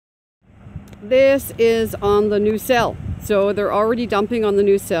This is on the new cell. So they're already dumping on the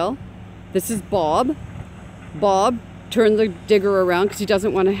new cell. This is Bob. Bob turned the digger around because he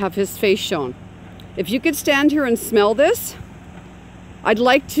doesn't want to have his face shown. If you could stand here and smell this, I'd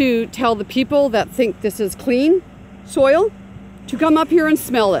like to tell the people that think this is clean soil to come up here and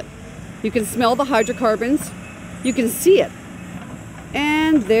smell it. You can smell the hydrocarbons. You can see it.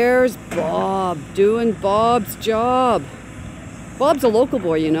 And there's Bob doing Bob's job. Bob's a local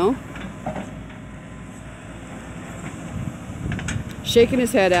boy, you know. Shaking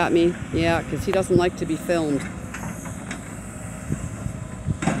his head at me. Yeah, because he doesn't like to be filmed.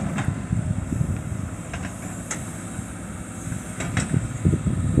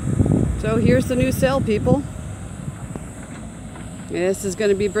 So here's the new cell, people. This is going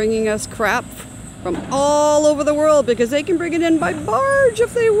to be bringing us crap from all over the world because they can bring it in by barge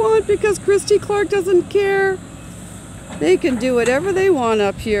if they want, because Christy Clark doesn't care. They can do whatever they want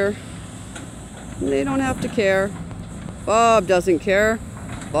up here. They don't have to care. Bob doesn't care.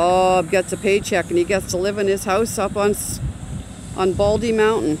 Bob gets a paycheck and he gets to live in his house up on Baldy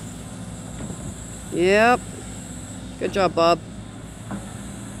Mountain. Yep. Good job, Bob.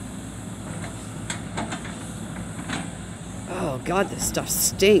 Oh God, this stuff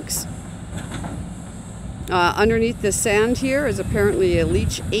stinks. Underneath the sand here is apparently a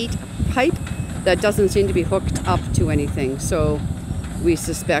Leach 8 pipe that doesn't seem to be hooked up to anything. So we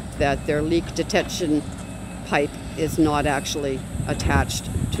suspect that their leak detection pipe is not actually attached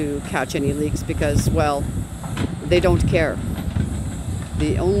to catch any leaks because, well, they don't care.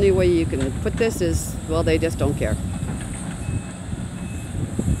 The only way you can put this is, well, they just don't care.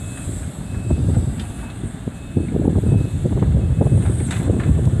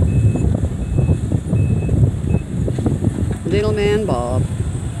 Little man Bob.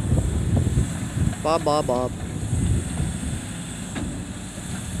 Bob, Bob, Bob.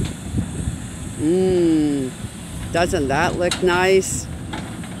 Doesn't that look nice?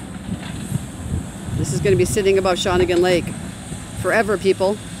 This is going to be sitting above Shawnigan Lake forever,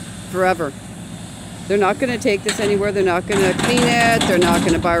 people. Forever. They're not going to take this anywhere. They're not going to clean it. They're not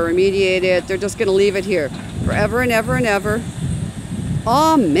going to bioremediate it. They're just going to leave it here forever and ever and ever.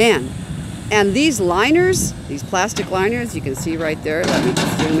 Oh, man. And these liners, these plastic liners, you can see right there. Let me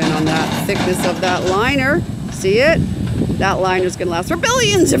just zoom in on that thickness of that liner. See it? That liner's going to last for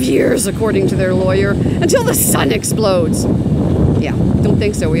billions of years, according to their lawyer, until the sun explodes. Yeah, don't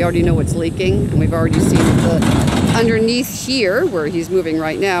think so. We already know what's leaking, and we've already seen the underneath here, where he's moving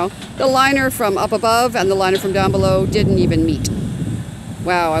right now, the liner from up above and the liner from down below didn't even meet.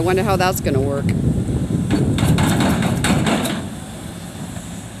 Wow, I wonder how that's going to work.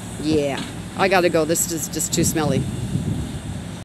 Yeah, I gotta go. This is just too smelly.